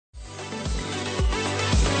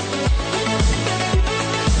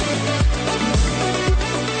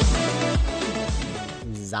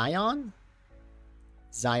Zyion?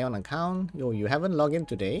 Zyion account. Yo, you haven't logged in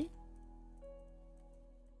today?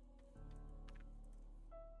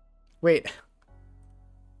 Wait.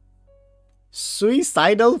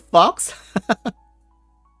 Suicidal Fox?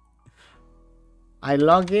 I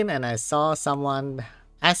log in and I saw someone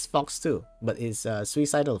as Fox too, but it's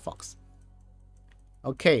Suicidal Fox.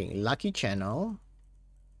 Okay, lucky channel.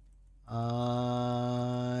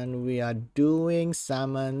 And we are doing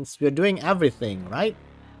summons. We're doing everything, right?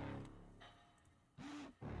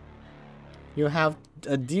 You have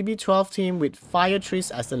a DB12 team with Fire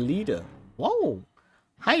Trees as a leader. Whoa!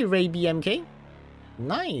 Hi, Ray BMK.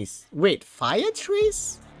 Nice. Wait, Fire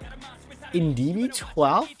Trees? In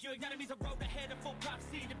DB12?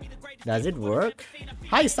 Does it work?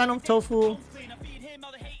 Hi, Son of Tofu.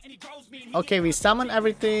 Okay, we summon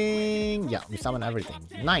everything. Yeah, we summon everything.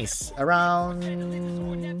 Nice.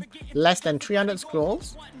 Around less than 300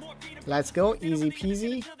 scrolls. Let's go. Easy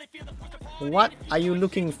peasy. What are you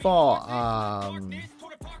looking for,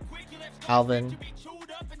 Alvin?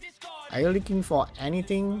 Are you looking for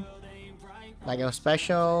anything? Like your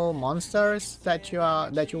special monsters that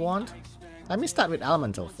you want? Let me start with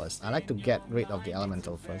elemental first. I like to get rid of the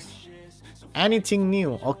elemental first. Anything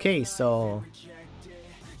new? Okay, so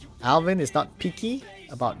Alvin is not picky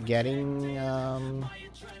about getting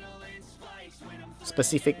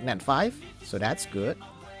specific net 5, so that's good.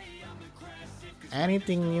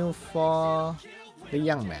 Anything new for the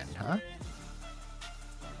young man, huh?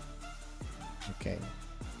 Okay.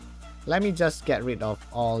 Let me just get rid of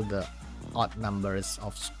all the odd numbers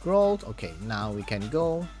of scrolls. Okay, now we can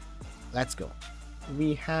go. Let's go.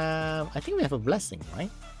 We have... I think we have a blessing,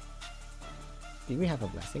 right? Did we have a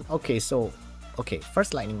blessing? Okay, so... Okay,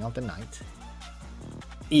 first lightning of the night.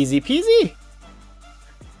 Easy peasy!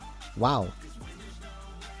 Wow.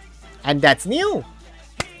 And that's new!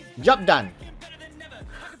 Job done!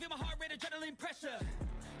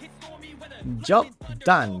 Job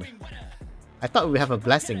done! I thought we have a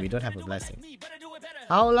blessing. We don't have a blessing.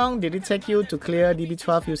 How long did it take you to clear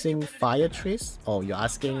DB12 using Fire Trees? Oh, you're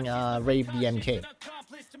asking Ray BMK.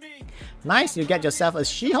 Nice, you get yourself a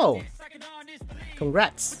She-Ho.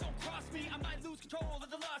 Congrats.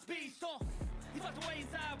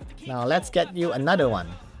 Now let's get you another one.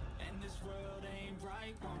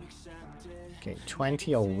 Okay,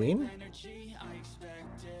 20 or win.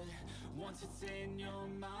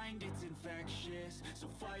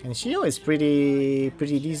 And She-Ho is pretty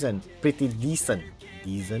decent.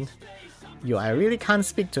 Decent. Yo, I really can't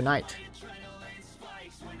speak tonight.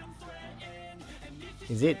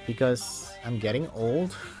 Is it because I'm getting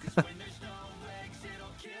old?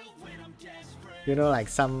 You know, like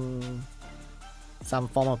some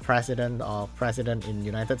former president or president in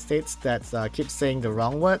United States that keeps saying the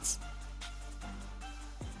wrong words.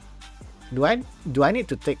 Do I need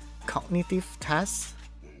to take cognitive tests?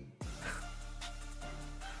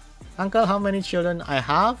 Uncle, how many children I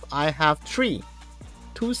have? I have 3.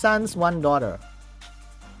 2 sons, 1 daughter.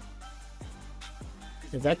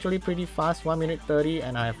 It's actually pretty fast, 1 minute 30,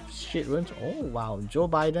 and I have shit runs. Oh wow, Joe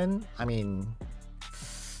Biden. I mean,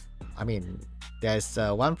 there's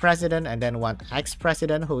one president and then one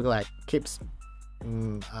ex-president who like keeps,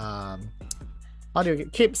 how do you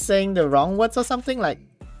keep saying the wrong words or something? Like,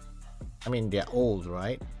 I mean, they're old,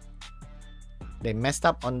 right? They messed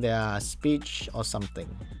up on their speech or something.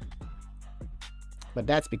 But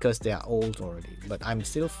that's because they are old already. But I'm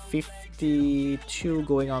still 52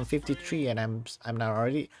 going on 53 and I'm now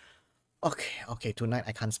already... Okay, tonight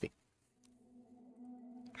I can't speak.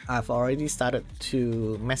 I've already started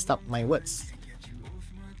to mess up my words.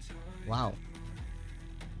 Wow.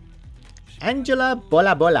 Angela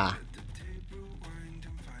Bola Bola.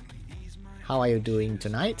 How are you doing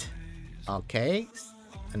tonight? Okay.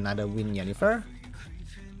 Another win, Jennifer.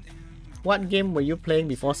 What game were you playing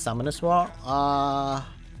before Summoner's War?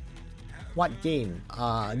 What game?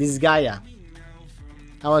 Disgaea.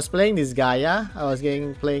 I was playing Disgaea. I was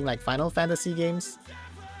playing like Final Fantasy games.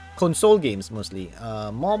 Console games mostly.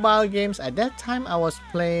 Mobile games. At that time I was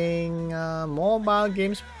playing mobile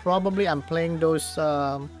games. Probably I'm playing those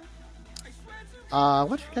what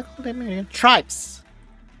should I call them again? Tribes.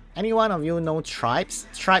 Any one of you know Tribes?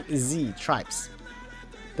 Tribe Z, Tribes.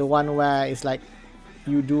 The one where it's like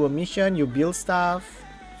you do a mission, you build stuff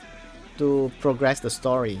to progress the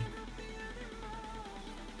story.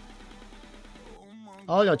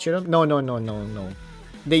 All your children? No.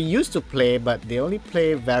 They used to play, but they only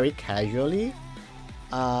play very casually.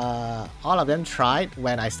 All of them tried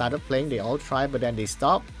when I started playing. They all tried, but then they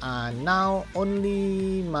stopped. And now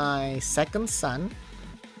only my second son,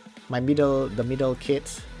 the middle kid,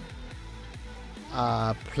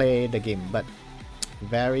 play the game. But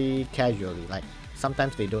very casually. Like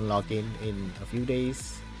sometimes they don't log in a few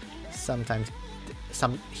days. Sometimes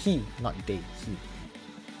he, not they, he.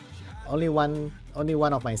 Only one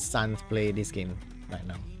of my sons play this game right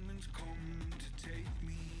now.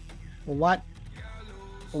 What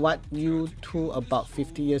you two about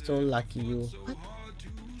 50 years old, lucky you?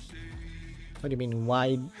 What do you mean?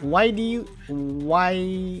 Why do you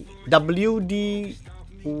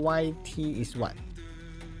WDYT is what?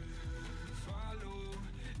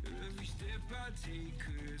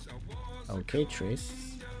 Okay, Tris.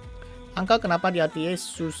 Uncle, kenapa di RTA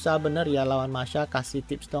susah bener ya lawan Masha? Kasih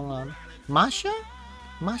tips dong lawan Masha?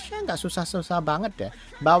 Masha nggak susah-susah banget deh.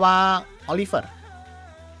 Bawa Oliver.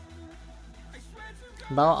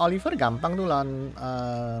 Bawa Oliver gampang tuh lawan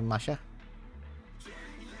Masha.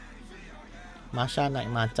 Masha naik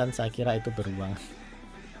macan, saya kira itu beruang.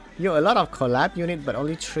 Yo, a lot of collab unit but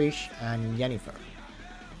only Trish and Jennifer.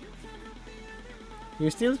 You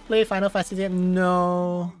still play Final Fantasy?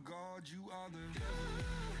 No.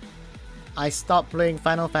 I stopped playing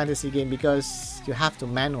Final Fantasy game because you have to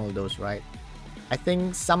manual those, right? I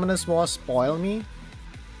think Summoner's War spoiled me.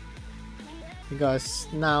 Because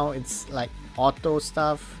now it's like auto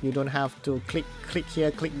stuff. You don't have to click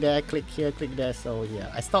here, click there, click here, click there. So yeah,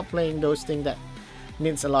 I stopped playing those things that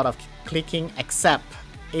needs a lot of clicking except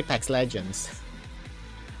Apex Legends.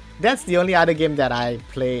 That's the only other game that I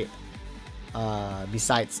play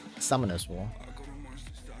besides Summoner's War.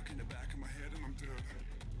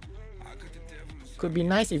 Could be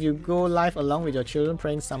nice if you go live along with your children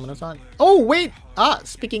playing Summoner's War. Oh wait!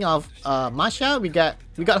 Speaking of Masha, we got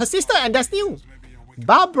her sister and that's new!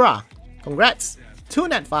 Barbara! Congrats! 2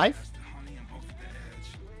 net 5.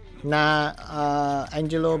 Nah,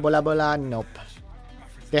 Angelo Bola Bola, nope.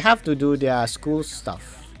 They have to do their school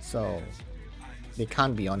stuff, so they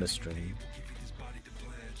can't be on the stream.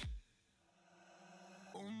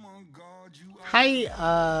 Hi,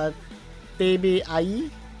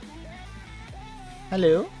 TBI.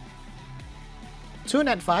 Hello. 2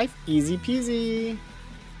 net 5, easy peasy.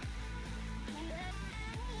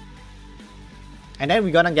 And then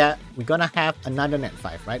we're gonna have another net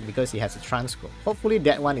 5, right? Because he has a transcroll. Hopefully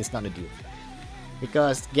that one is not a dupe.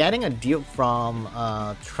 Because getting a dupe from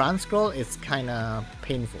transcroll is kinda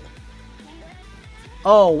painful.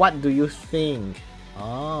 Oh, what do you think?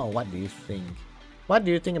 Oh, what do you think? What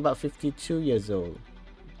do you think about 52 years old?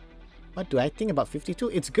 What do I think about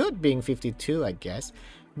 52? It's good being 52, I guess.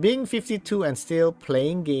 Being 52 and still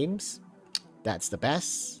playing games, that's the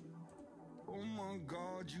best.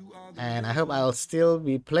 And I hope I'll still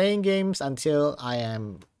be playing games until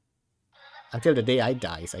the day I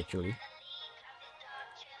die, actually.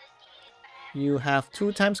 You have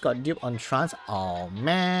 2 times got dupe on trans. Oh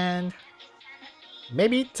man.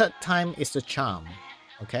 Maybe 3rd time is the charm.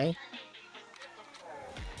 Okay.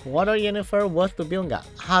 Water Jennifer worth to build nggak?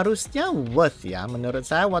 Harusnya worth ya. Menurut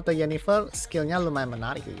saya Water Jennifer skillnya lumayan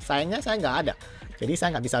menarik. Sayangnya saya nggak ada. Jadi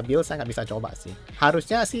saya nggak bisa build, saya nggak bisa coba sih.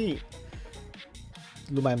 Harusnya sih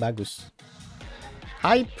lumayan bagus.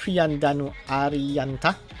 Hai Priyandanu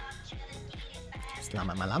Arianta.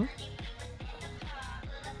 Selamat malam.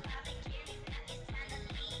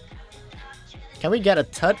 Can we get a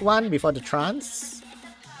 3rd one before the trance?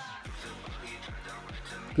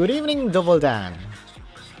 Good evening, Dovoldan.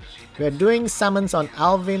 We're doing summons on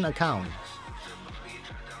Alvin account.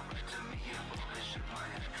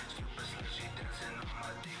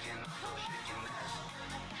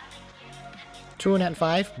 True Net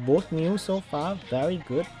 5, both new so far. Very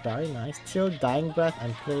good, very nice. Till Dying Breath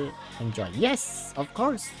and play, enjoy. Yes, of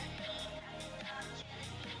course.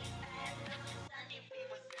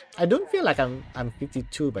 I don't feel like I'm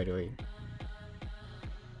 52, by the way.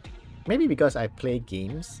 Maybe because I play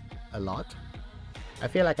games a lot. I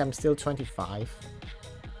feel like I'm still 25.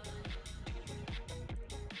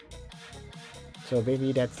 So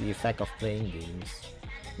maybe that's the effect of playing games.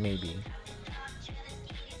 Maybe.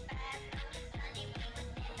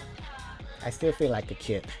 I still feel like a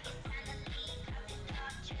kid.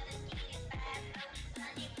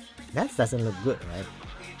 That doesn't look good, right?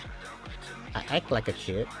 I act like a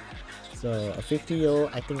kid. So a 50-year-old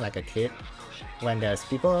acting like a kid when there's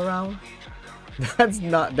people around.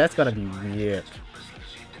 That's gonna be weird.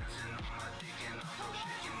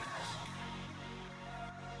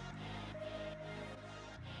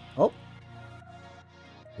 Oh,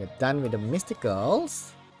 we're done with the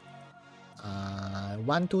mysticals.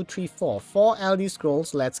 1, 2, 3, 4. 4 LD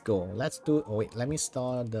scrolls. Let's go. Let's do. Oh wait, let me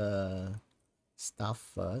store the stuff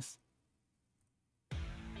first.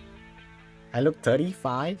 I look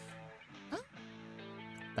 35. Huh?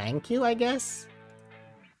 Thank you, I guess.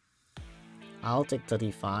 I'll take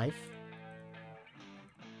 35.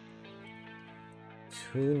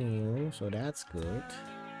 2 new, so that's good.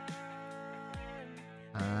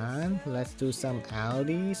 And let's do some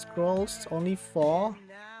Aldi scrolls, only 4.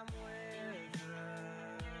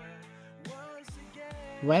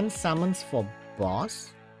 When summons for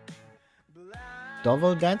boss,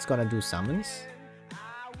 Doveldan's gonna do summons.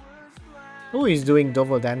 Who is doing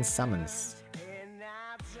Doveldan's summons?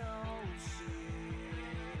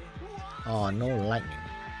 Oh, no lightning.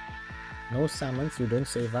 No summons, you don't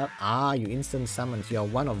save up. Ah, you instant summons, you're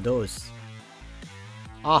one of those.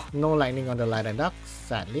 Oh, no lightning on the light and duck,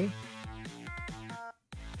 sadly.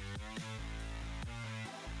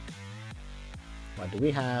 What do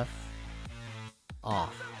we have?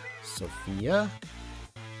 Oh, Sophia.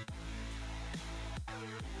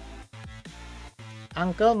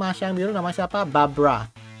 Uncle, Masha yang biru nama siapa? Barbara.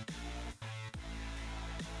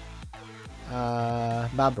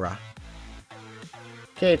 Barbara.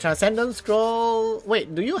 Okay, Transcendent Scroll.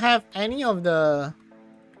 Wait, do you have any of the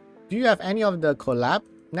collab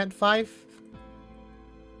net 5?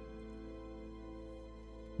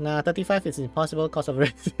 Nah, 35 is impossible because of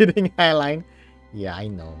receding hairline. Yeah, I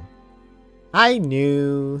know. I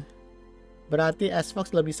knew. Berarti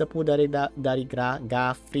Xbox lebih sepuh dari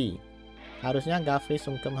Gafri. Harusnya Gafri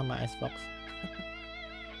sungkem sama Xbox.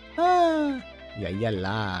 Ya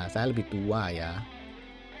iyalah, saya lebih tua ya.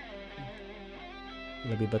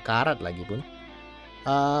 Lebih berkarat lagi pun.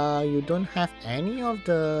 You don't have any of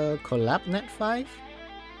the collab net 5?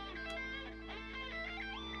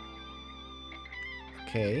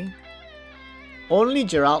 Okay. Only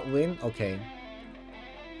Gerald win? Okay.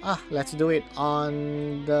 Let's do it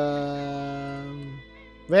on the...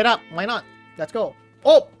 Wait up, why not? Let's go.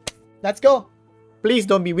 Oh! Let's go. Please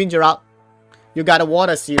don't be Win Gerald. You got a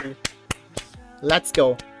water series. Let's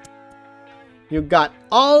go. You got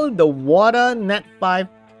all the water net 5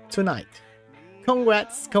 tonight.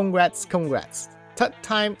 Congrats, congrats, congrats. Third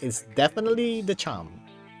time is definitely the charm.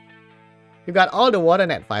 You got all the water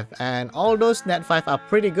net 5 and all those net 5 are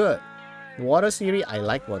pretty good. Water series, I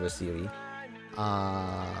like water series.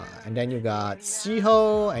 And then you got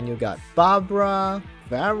Shiho and you got Barbara.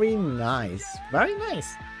 Very nice. Very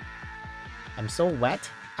nice. I'm so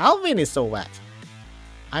wet. Alvin is so wet.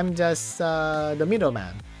 I'm just the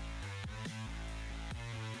middleman.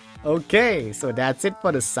 Okay, so that's it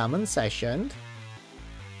for the summon session.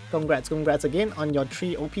 Congrats again on your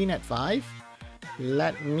 3 OP net 5.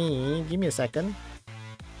 Give me a second.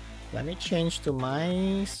 Let me change to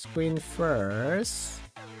my screen first.